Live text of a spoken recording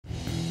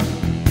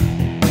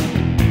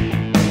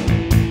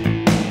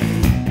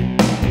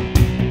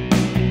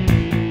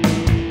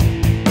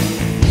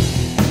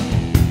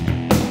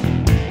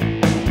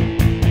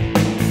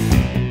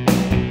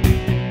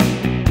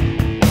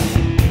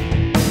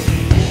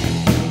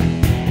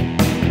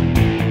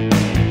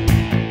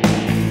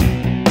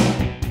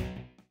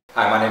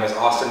Hi, my name is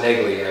Austin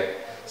Negley. I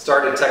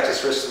started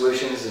Texas Risk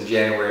Solutions in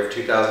January of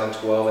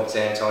 2012 in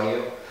San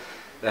Antonio.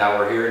 Now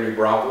we're here in New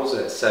Braunfels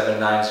at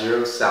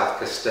 790 South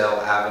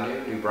Castell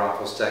Avenue, New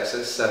Braunfels,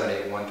 Texas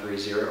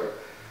 78130.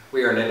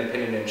 We are an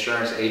independent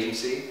insurance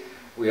agency.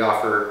 We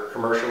offer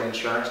commercial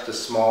insurance to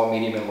small,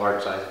 medium, and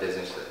large-sized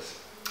businesses.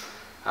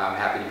 I'm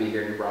happy to be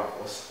here in New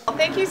Braunfels. Well,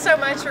 thank you so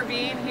much for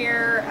being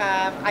here.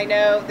 I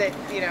know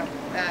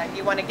that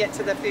you want to get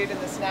to the food and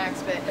the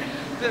snacks,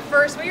 but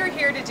first we are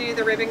here to do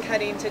the ribbon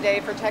cutting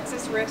today for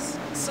Texas Risk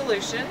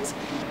Solutions.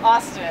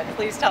 Austin,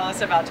 please tell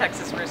us about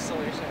Texas Risk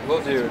Solutions.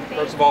 Will do.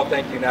 First of all,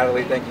 thank you,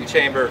 Natalie. Thank you,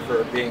 Chamber,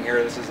 for being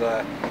here. This is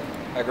a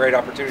great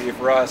opportunity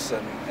for us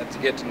and to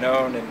get to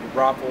know in New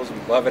Braunfels. We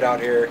love it out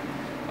here.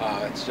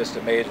 It's just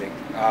amazing.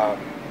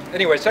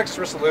 Anyways, Texas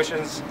Risk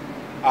Solutions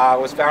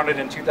was founded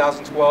in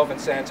 2012 in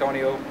San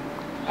Antonio,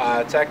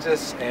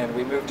 Texas, and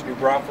we moved to New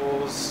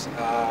Braunfels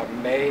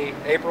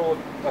April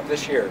of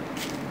this year.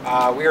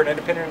 We are an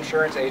independent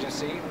insurance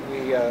agency.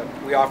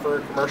 We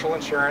offer commercial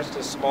insurance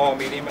to small,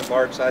 medium, and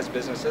large-sized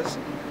businesses.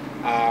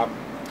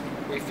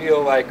 We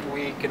feel like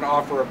we can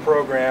offer a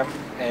program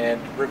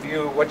and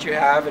review what you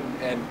have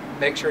and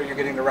make sure you're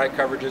getting the right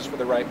coverages for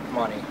the right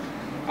money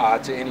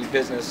to any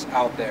business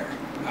out there.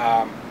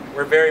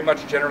 We're very much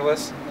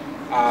generalists.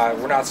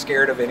 We're not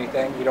scared of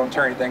anything. We don't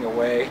turn anything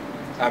away.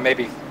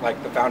 Maybe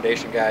like the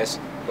foundation guys,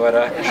 but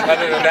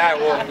other than that,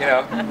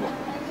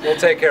 we'll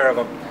take care of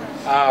them.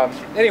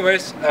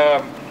 Anyways,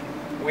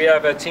 we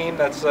have a team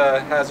that's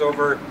has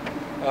over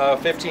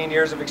 15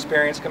 years of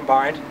experience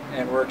combined,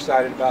 and we're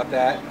excited about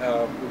that.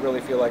 We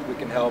really feel like we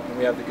can help, and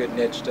we have the good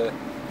niche to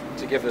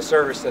give the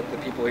service that the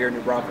people here in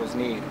New Braunfels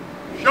need.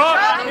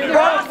 Shop New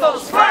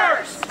Braunfels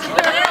first!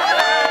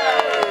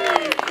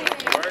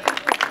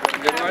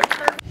 Good one.